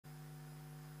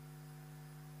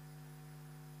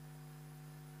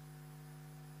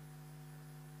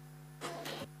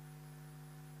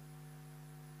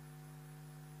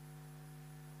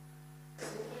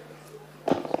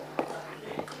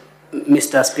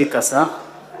Mr. Speaker, sir,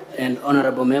 and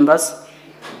honorable members,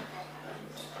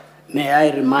 may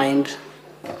I remind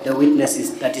the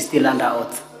witnesses that is still under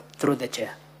oath through the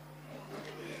chair.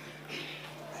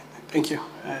 Thank you.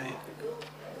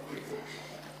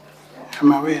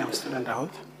 I'm aware I'm still under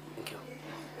oath. Thank you.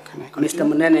 Can I continue? Mr.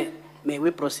 Munene, may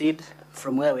we proceed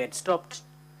from where we had stopped,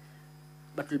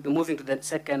 but we'll be moving to the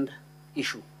second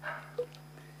issue.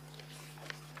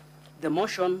 The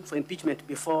motion for impeachment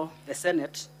before the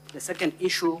Senate, the second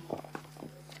issue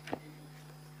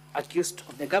accused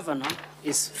of the governor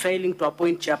is failing to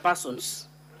appoint chairpersons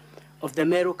of the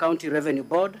Meru County Revenue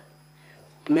Board,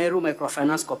 Meru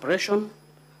Microfinance Corporation,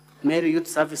 Meru Youth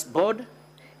Service Board,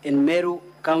 and Meru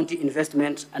County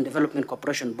Investment and Development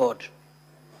Corporation Board.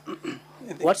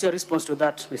 What's your response to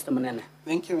that, Mr. Munene?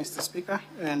 Thank you, Mr. Speaker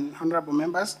and honorable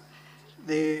members.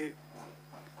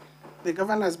 The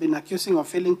governor has been accusing of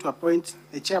failing to appoint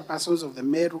the chairpersons of the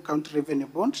Meru County Revenue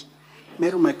Board,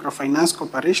 Meru Microfinance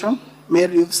Corporation,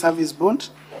 Meru Youth Service Board,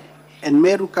 and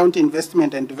Meru County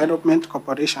Investment and Development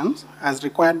Corporations as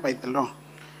required by the law.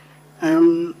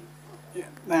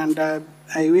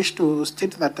 I wish to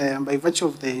state that by virtue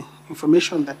of the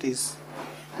information that has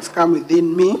come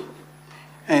within me,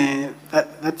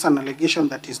 that's an allegation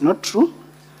that is not true.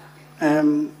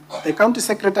 The County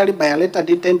Secretary, by a letter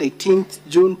dated 18th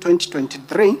June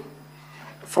 2023,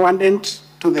 forwarded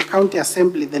to the County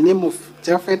Assembly the name of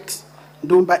Japhet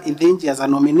Dumba Idinji as a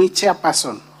nominee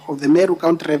chairperson of the Meru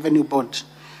County Revenue Board.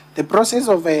 The process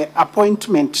of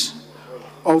appointment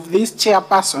of these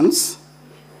chairpersons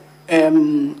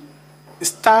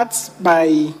starts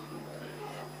by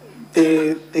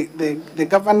the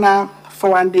governor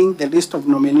forwarding the list of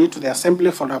nominees to the Assembly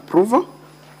for approval.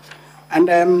 And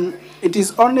it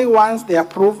is only once the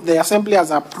Assembly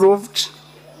has approved.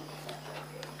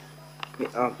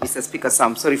 Mr. Speaker, sir,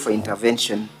 I'm sorry for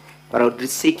intervention, but I would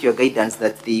seek your guidance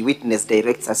that the witness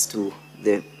directs us to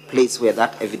the place where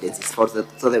that evidence is for,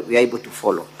 so that we are able to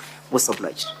follow. Most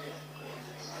obliged.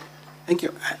 Thank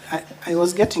you. I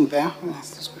was getting there,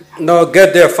 Mr. Speaker. No,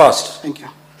 get there first. Thank you.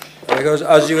 Because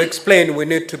as you explained, we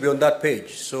need to be on that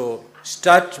page. So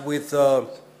start with the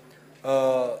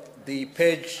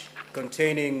page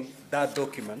containing that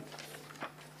document,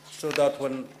 so that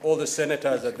when all the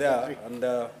senators are there and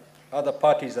other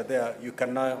parties are there, you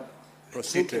can now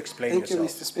proceed to explain yourself. Thank you,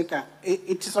 Mr. Speaker.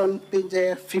 It is on page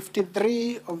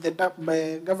 53 of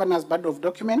the Governor's Board of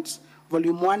Documents,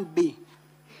 Volume 1B,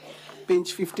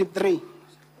 page 53.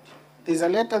 There's a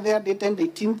letter there dated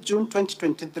 18th June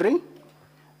 2023,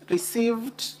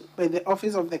 received by the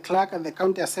Office of the Clerk at the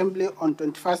County Assembly on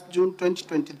 21st June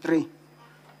 2023.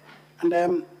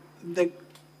 And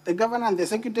the Governor and the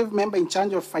Executive Member in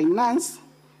charge of Finance,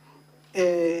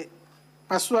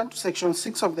 pursuant to Section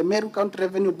 6 of the Meru County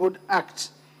Revenue Board Act,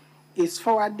 is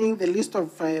forwarding the list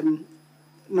of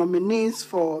nominees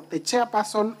for the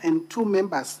chairperson and 2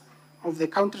 members of the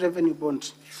County Revenue Board.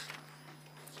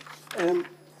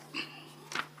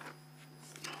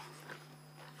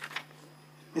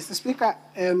 Mr. Speaker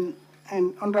and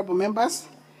honorable members,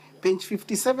 page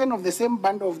 57 of the same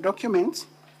bundle of documents,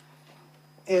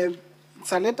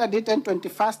 it's a letter dated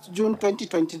 21st June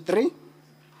 2023,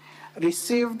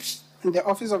 received in the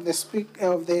office of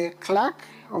the clerk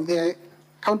of the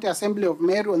County Assembly of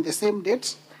Meru on the same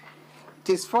date.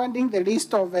 It is forwarding the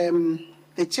list of the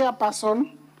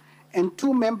chairperson and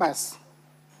 2 members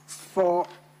for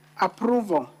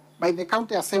approval by the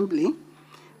County Assembly,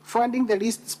 forwarding the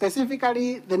list,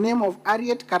 specifically the name of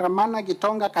Harriet Karamana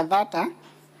Gitonga Kadhata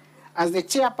as the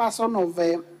chairperson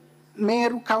of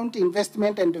Meru County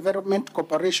Investment and Development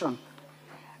Corporation.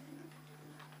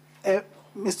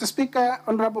 Mr. Speaker,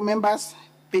 honorable members,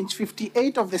 page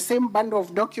 58 of the same bundle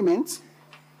of documents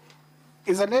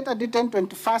is a letter dated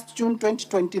 21st June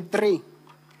 2023,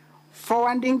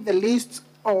 forwarding the list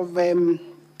of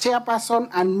chairperson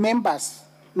and members,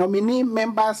 nominee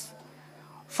members,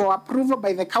 for approval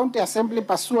by the County Assembly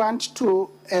pursuant to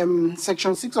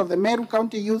Section 6 of the Meru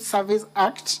County Youth Service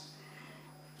Act.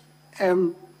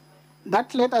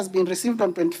 That letter has been received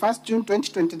on 21st June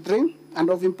 2023, and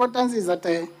of importance is that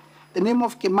the name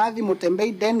of Kimathi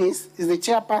Mutembei Dennis is the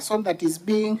chairperson that is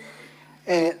being,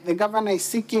 the governor is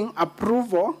seeking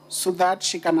approval so that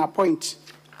she can appoint.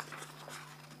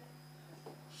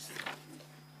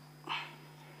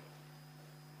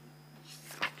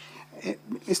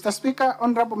 Mr. Speaker,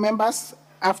 honorable members,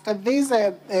 after this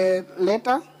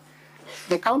letter,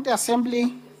 the County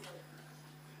Assembly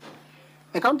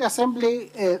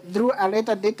drew a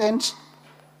letter dated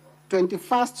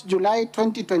 21st July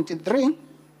 2023.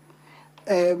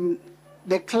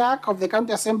 The clerk of the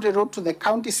County Assembly wrote to the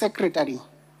County Secretary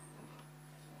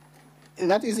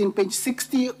that is in page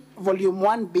 60, volume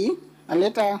 1B, a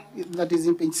letter that is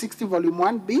in page 60, volume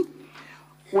 1B,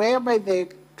 whereby the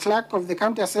clerk of the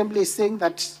county assembly is saying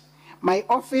that my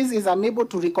office is unable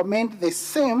to recommend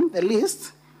the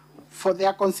list, for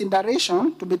their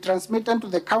consideration to be transmitted to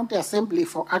the county assembly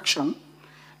for action,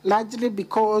 largely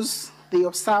because they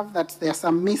observe that there are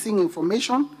some missing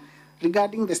information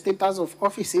regarding the status of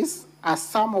offices, as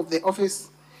some of the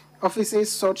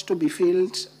offices sought to be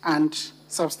filled and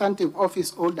substantive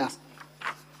office holders.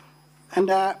 And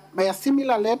by a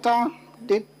similar letter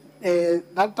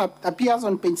that appears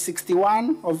on page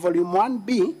 61 of volume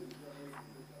 1B,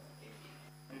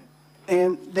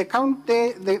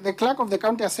 the clerk of the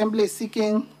county assembly is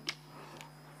seeking,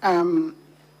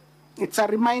 it's a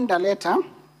reminder letter,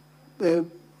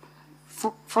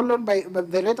 followed by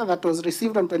the letter that was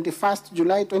received on 21st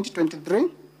July 2023.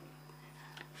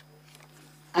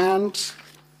 And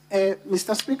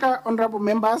Mr. Speaker, honorable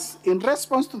members, in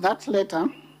response to that letter,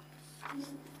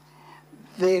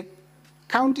 the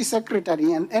county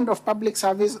secretary and end of public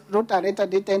service wrote a letter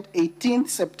dated 18th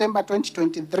September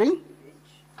 2023.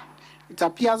 It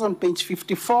appears on page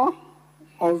 54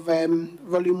 of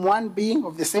volume 1B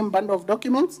of the same bundle of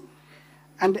documents.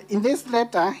 And in this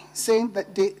letter, saying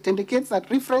that it indicates that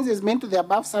reference is made to the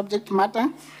above subject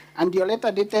matter, and your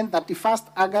letter dated 31st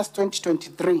August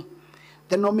 2023.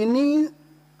 The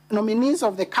nominees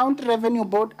of the County Revenue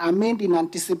Board are made in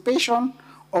anticipation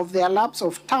of their lapse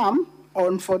of term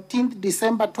on 14th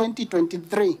December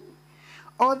 2023.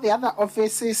 All the other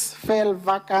offices fell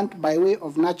vacant by way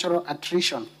of natural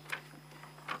attrition.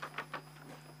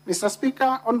 Mr.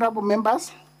 Speaker, honorable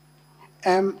members,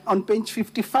 on page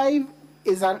 55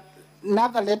 is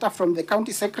another letter from the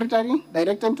county secretary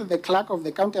directed to the clerk of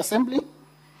the county assembly,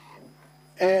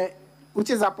 which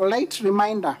is a polite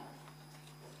reminder.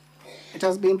 It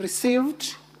has been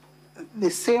received the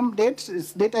same date,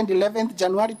 it's dated 11th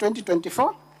January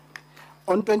 2024.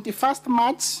 On 21st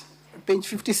March, page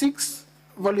 56,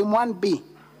 volume 1B.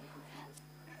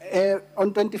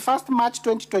 On 21st March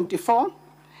 2024,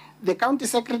 the county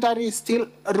secretary still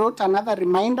wrote another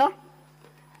reminder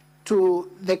to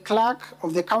the clerk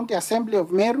of the county assembly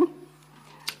of Meru.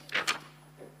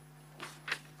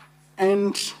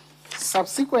 And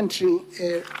subsequently,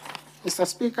 Mr.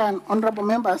 Speaker and honorable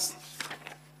members,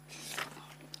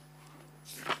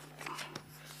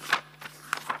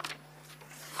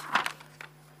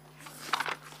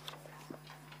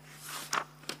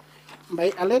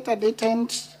 by a letter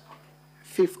dated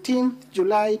 15th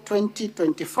July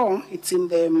 2024, it's in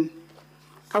the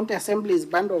County Assembly's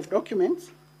bundle of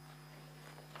documents.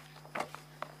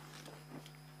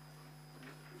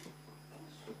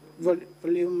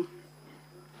 Volume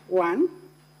 1.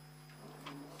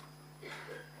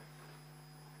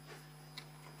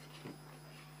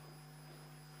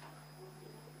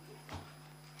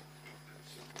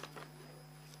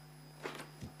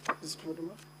 This one.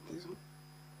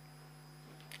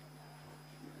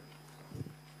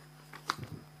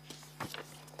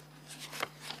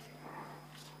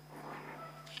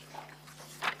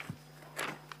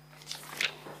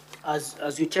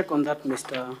 As you check on that,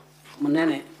 Mr.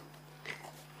 Munene,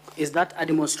 is that a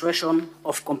demonstration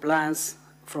of compliance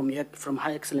from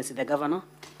Her Excellency the Governor?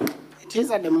 It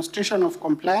is a demonstration of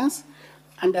compliance,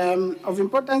 and of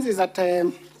importance is that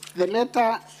the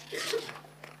letter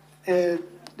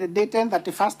dated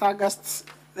 31st August,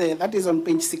 that is on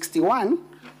page 61,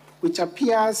 which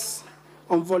appears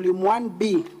on volume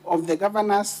 1B of the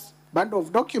Governor's bundle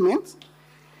of documents.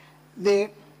 The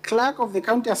clerk of the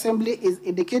county assembly is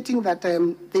indicating that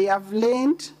they have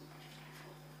learned,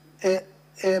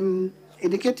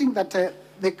 indicating that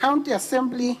the county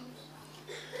assembly,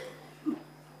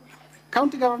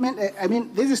 county government,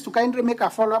 this is to kindly make a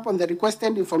follow-up on the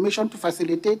requested information to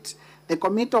facilitate the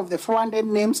committee of the 400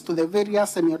 names to the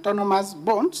various semi-autonomous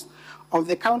bonds of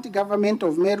the county government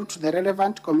of Meru to the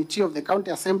relevant committee of the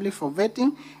county assembly for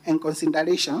vetting and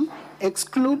consideration,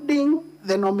 excluding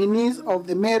the nominees of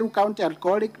the Meru County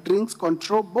Alcoholic Drinks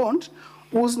Control Bond,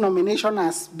 whose nomination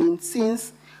has been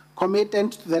since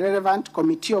committed to the relevant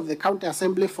committee of the county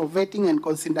assembly for vetting and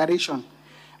consideration.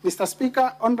 Mr.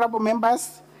 Speaker, honorable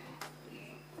members,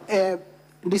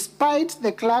 despite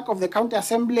the clerk of the county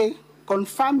assembly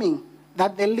confirming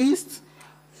that the list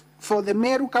for the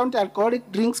Meru County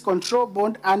Alcoholic Drinks Control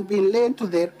Board and been laid to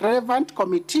the relevant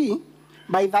committee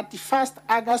by 31st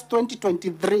August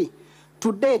 2023.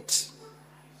 To date,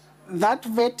 that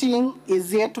vetting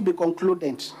is yet to be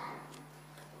concluded.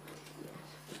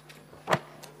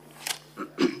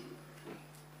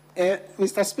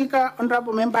 Mr. Speaker,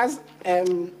 honorable members,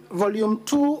 volume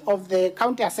 2 of the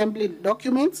County Assembly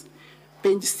documents,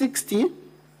 page 60,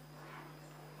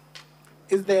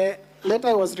 is the letter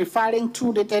I was referring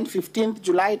to, dated 15th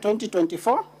July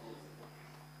 2024.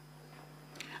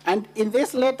 And in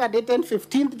this letter dated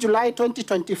 15th July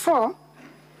 2024,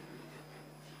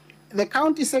 the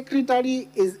county secretary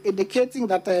is indicating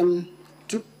that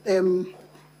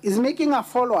is making a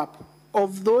follow-up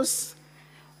of those,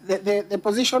 the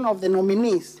position of the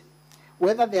nominees,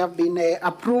 whether they have been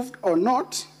approved or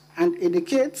not, and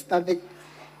indicates that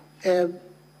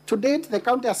to date, the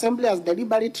County Assembly has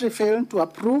deliberately failed to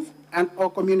approve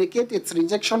or communicate its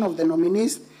rejection of the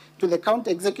nominees to the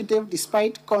County Executive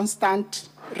despite constant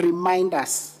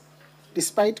reminders.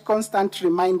 Despite constant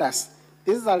reminders.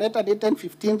 This is a letter dated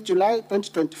 15th July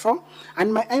 2024.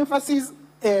 And my emphasis,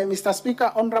 Mr.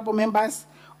 Speaker, honorable members,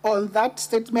 on that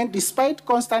statement, despite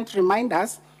constant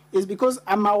reminders, is because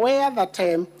I'm aware that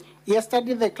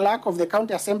yesterday the clerk of the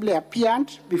County Assembly appeared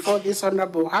before this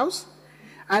honorable House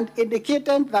and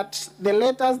indicated that the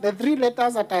letters, the 3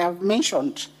 letters that I have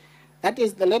mentioned, that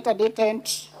is the letter dated,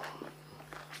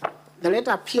 the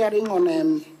letter appearing on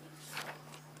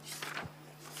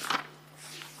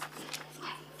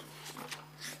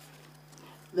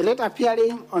the letter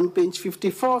appearing on page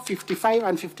 54, 55,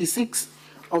 and 56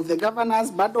 of the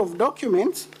governor's body of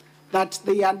documents, that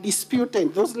they are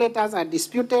disputed. Those letters are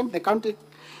disputed.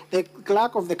 The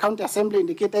clerk of the County Assembly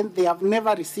indicated they have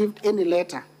never received any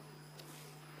letter.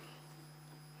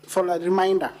 For a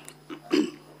reminder.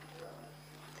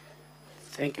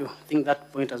 Thank you. I think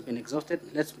that point has been exhausted.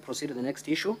 Let's proceed to the next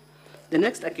issue. The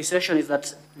next accusation is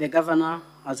that the governor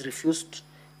has refused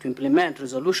to implement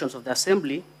resolutions of the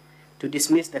Assembly to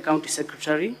dismiss the County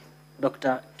Secretary,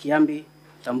 Dr. Kiambi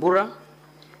Tambura,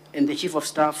 and the Chief of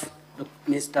Staff,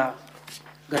 Mr.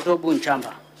 Gatobu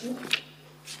Nchamba.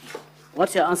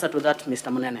 What's your answer to that, Mr.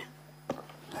 Munene?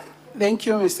 Thank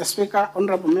you, Mr. Speaker,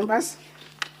 honorable members.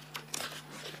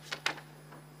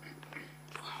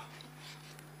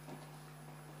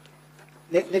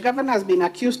 The governor has been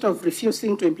accused of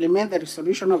refusing to implement the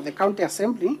resolution of the County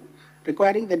Assembly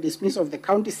requiring the dismissal of the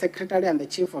County Secretary and the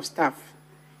Chief of Staff.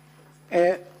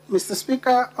 Mr.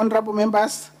 Speaker, honorable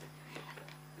members,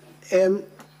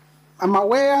 I'm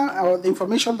aware of the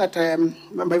information that,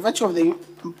 by virtue of the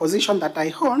position that I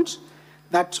hold,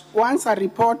 that once a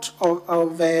report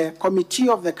of a committee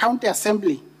of the County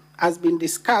Assembly has been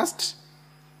discussed,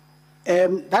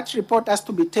 that report has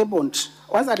to be tabled.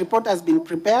 Once a report has been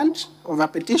prepared of a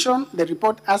petition, the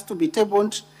report has to be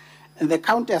tabled in the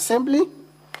County Assembly,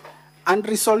 and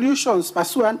resolutions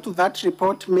pursuant to that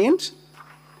report made.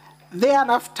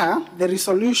 Thereafter, the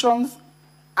resolutions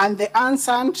and the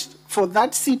answer for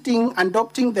that sitting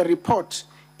adopting the report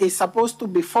is supposed to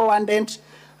be forwarded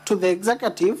to the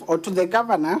executive or to the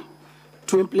governor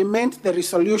to implement the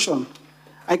resolution.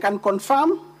 I can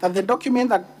confirm that the document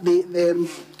that the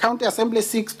County Assembly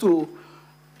seeks to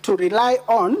rely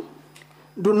on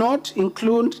do not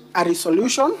include a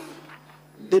resolution.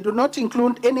 They do not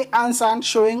include any answer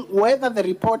showing whether the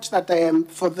report that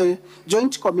for the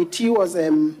joint committee was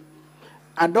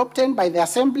adopted by the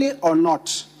Assembly or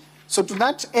not. So to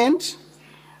that end,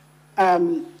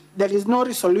 there is no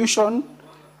resolution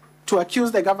to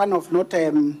accuse the governor of not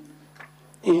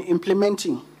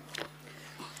implementing.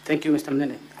 Thank you, Mr.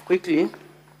 Mnene. Quickly,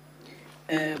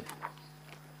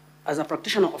 as a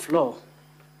practitioner of law,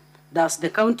 does the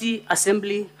County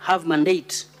Assembly have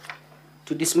mandate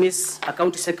to dismiss a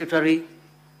County Secretary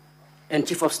and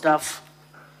Chief of Staff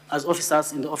as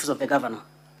officers in the office of the governor?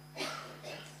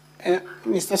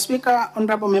 Mr. Speaker,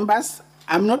 honorable members,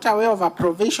 I'm not aware of a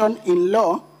provision in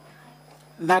law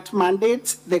that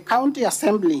mandates the County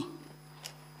Assembly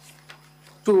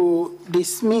to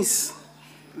dismiss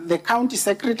the County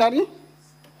Secretary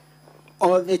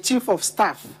or the Chief of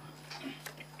Staff.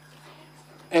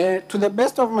 To the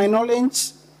best of my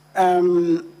knowledge,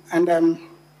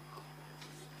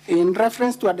 in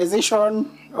reference to a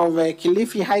decision of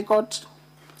Kilifi High Court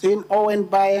in Owen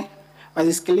by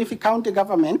this Kilifi County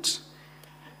government,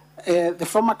 the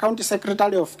former County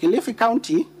Secretary of Kilifi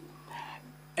County,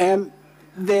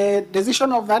 the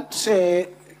decision of that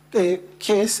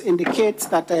case indicates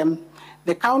that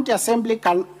the County Assembly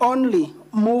can only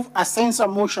move a censure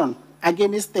motion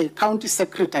against the County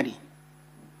Secretary.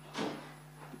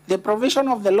 The provision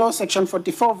of the law, Section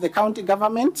 44 of the county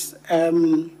government,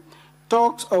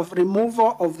 talks of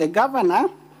removal of the governor,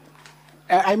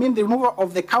 the removal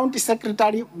of the County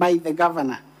Secretary by the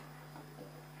governor.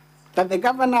 That the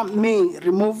governor may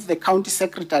remove the County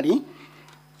Secretary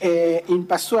in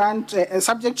pursuant,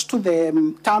 subject to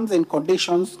the terms and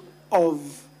conditions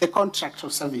of the contract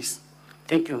of service.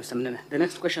 Thank you, Mr. Mnene. The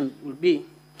next question will be,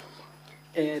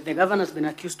 the governor has been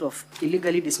accused of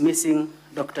illegally dismissing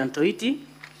Dr. Ntoiti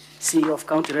CEO of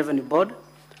County Revenue Board,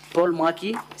 Paul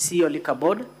Mwaki, CEO Liquor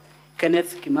Board,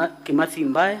 Kenneth Kimathi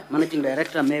Mbaye, Managing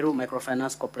Director, Meru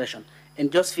Microfinance Corporation,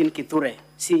 and Josephine Kithure,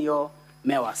 CEO,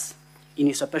 MEWAS, in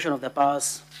usurpation of the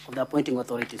powers of the appointing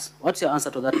authorities. What's your answer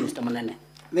to that, Mr. Manene?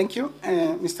 Thank you,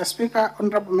 Mr. Speaker,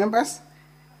 honorable members.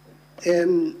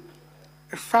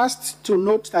 First, to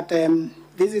note that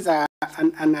this is a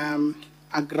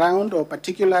ground or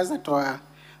particulars that were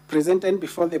presented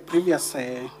before the previous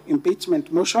impeachment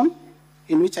motion,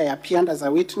 in which I appeared as a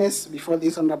witness before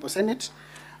this honorable Senate.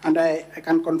 And I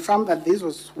can confirm that this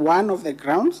was one of the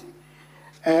grounds.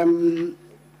 And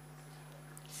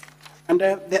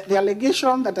the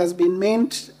allegation that has been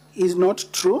made is not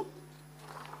true.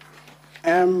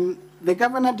 The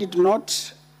governor did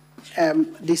not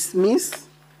dismiss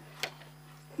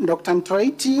Dr.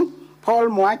 Ntoiti, Paul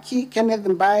Mwaki, Kenneth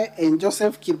Mbaye, and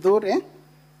Joseph Kithure.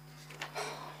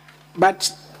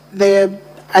 But Dr.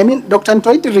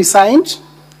 Ntoiti resigned.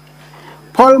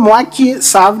 Paul Mwaki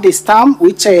served his term,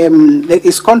 which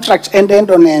his contract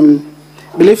ended on, I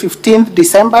believe, 15th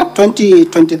December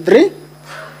 2023.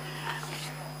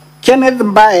 Kenneth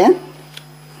Mbaye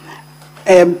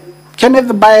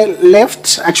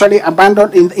left, actually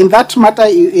abandoned. In that matter,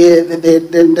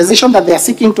 the decision that they are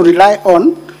seeking to rely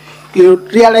on, you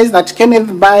realize that Kenneth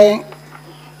Mbaye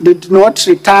did not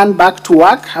return back to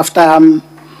work after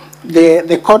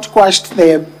the court quashed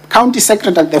the county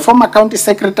secretary, the former county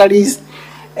secretary's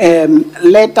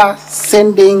letter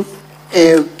sending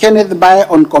Kenneth Mbaye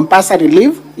on compulsory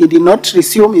leave. He did not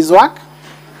resume his work,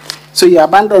 so he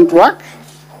abandoned work.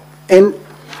 And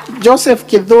Joseph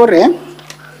Kithure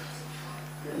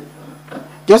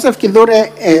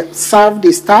served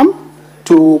his term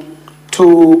to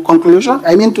conclusion,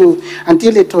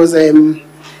 until it was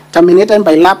terminated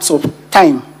by lapse of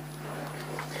time.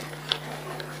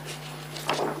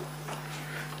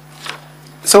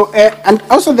 So, and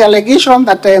also the allegation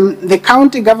that the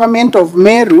county government of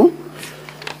Meru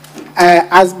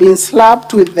has been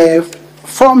slapped with the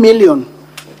 4 million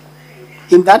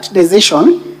in that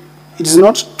decision. It is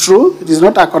not true. It is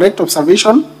not a correct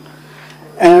observation.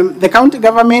 The county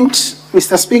government,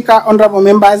 Mr. Speaker, honorable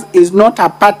members, is not a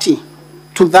party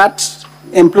to that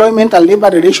employment and labor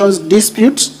relations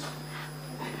dispute.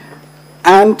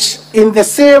 And in the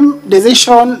same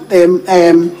decision,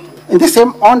 in the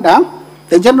same order,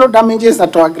 the general damages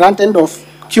that were granted of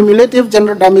cumulative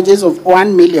general damages of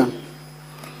 1 million.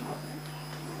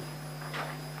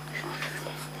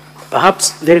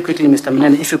 Perhaps very quickly, Mr.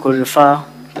 Manene, if you could refer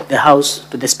the House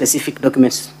to the specific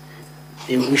documents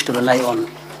they wish to rely on.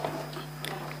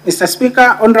 Mr.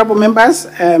 Speaker, honorable members,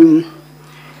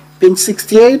 page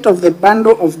 68 of the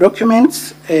bundle of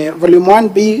documents, volume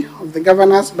 1B of the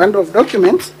governor's bundle of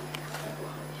documents,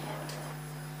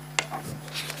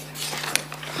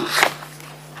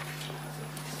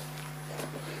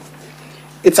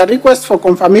 it's a request for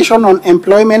confirmation on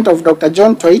employment of Dr.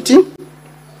 John Ntoiti,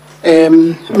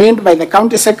 made by the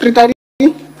county secretary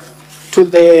to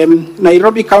the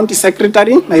Nairobi County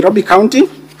Secretary, Nairobi County.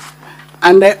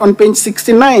 And on page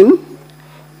 69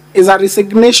 is a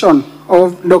resignation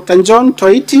of Dr. John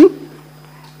Ntoiti,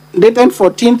 dated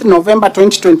 14th November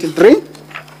 2023.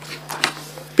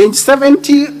 Page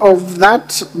 70 of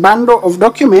that bundle of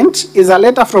documents is a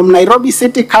letter from Nairobi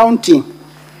City County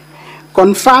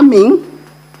confirming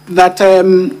that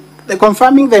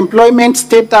confirming the employment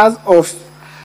status of